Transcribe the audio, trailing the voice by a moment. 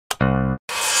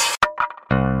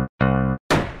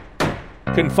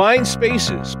Confined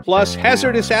spaces plus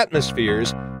hazardous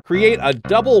atmospheres create a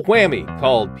double whammy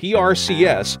called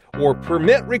PRCS, or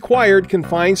Permit Required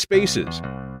Confined Spaces.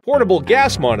 Portable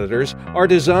gas monitors are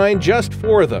designed just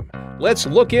for them. Let's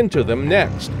look into them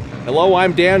next. Hello,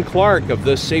 I'm Dan Clark of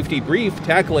the Safety Brief,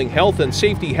 tackling health and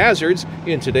safety hazards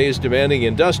in today's demanding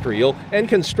industrial and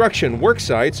construction work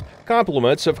sites,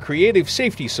 compliments of Creative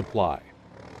Safety Supply.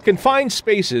 Confined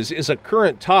spaces is a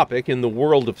current topic in the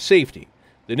world of safety.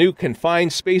 The new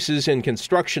Confined Spaces in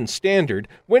Construction standard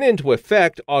went into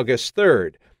effect August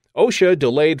 3rd. OSHA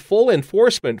delayed full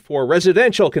enforcement for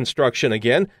residential construction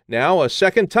again, now a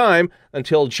second time,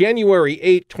 until January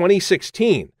 8,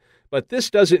 2016. But this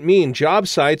doesn't mean job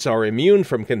sites are immune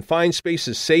from confined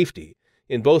spaces safety.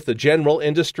 In both the general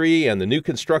industry and the new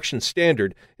construction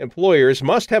standard, employers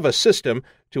must have a system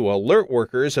to alert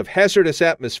workers of hazardous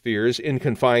atmospheres in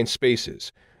confined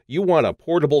spaces. You want a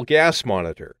portable gas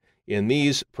monitor in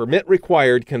these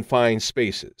permit-required confined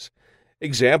spaces.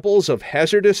 Examples of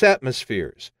hazardous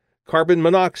atmospheres: carbon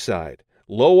monoxide,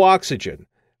 low oxygen,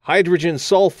 hydrogen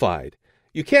sulfide.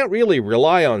 You can't really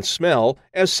rely on smell,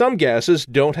 as some gases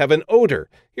don't have an odor.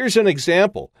 Here's an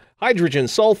example. Hydrogen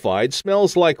sulfide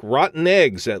smells like rotten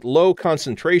eggs at low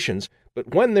concentrations,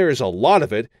 but when there's a lot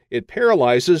of it, it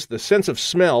paralyzes the sense of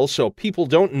smell so people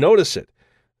don't notice it.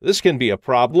 This can be a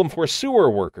problem for sewer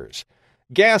workers.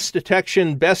 Gas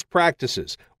detection best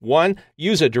practices. 1.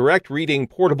 Use a direct reading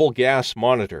portable gas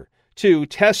monitor. 2.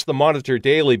 Test the monitor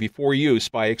daily before use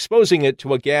by exposing it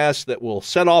to a gas that will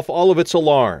set off all of its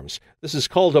alarms. This is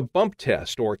called a bump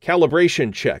test or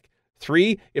calibration check.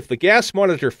 3. If the gas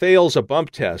monitor fails a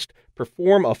bump test,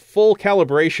 perform a full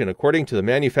calibration according to the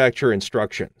manufacturer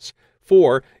instructions.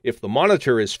 4. If the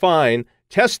monitor is fine,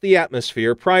 test the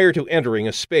atmosphere prior to entering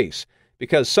a space.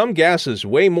 Because some gases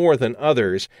weigh more than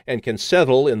others and can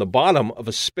settle in the bottom of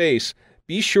a space,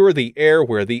 be sure the air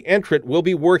where the entrant will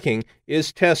be working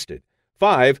is tested.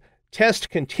 5. Test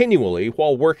continually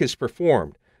while work is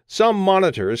performed. Some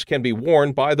monitors can be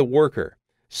worn by the worker.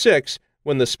 6.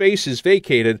 When the space is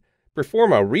vacated,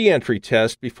 perform a re-entry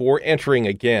test before entering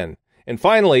again. And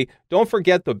finally, don't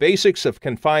forget the basics of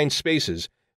confined spaces.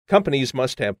 Companies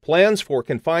must have plans for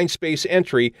confined space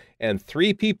entry, and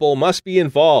 3 people must be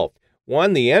involved.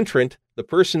 1. The entrant, the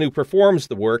person who performs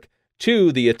the work.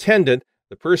 2. The attendant,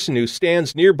 the person who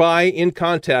stands nearby in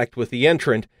contact with the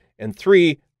entrant. And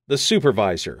 3. The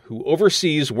supervisor, who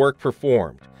oversees work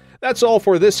performed. That's all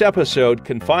for this episode,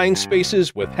 Confined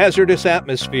Spaces with Hazardous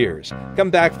Atmospheres.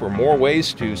 Come back for more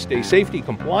ways to stay safety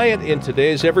compliant in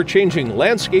today's ever-changing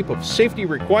landscape of safety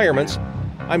requirements.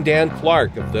 I'm Dan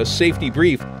Clark of the Safety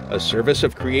Brief, a service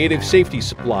of Creative Safety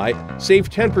Supply. Save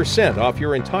 10% off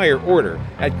your entire order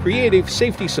at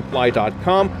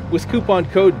creativesafetysupply.com with coupon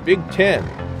code BIG10.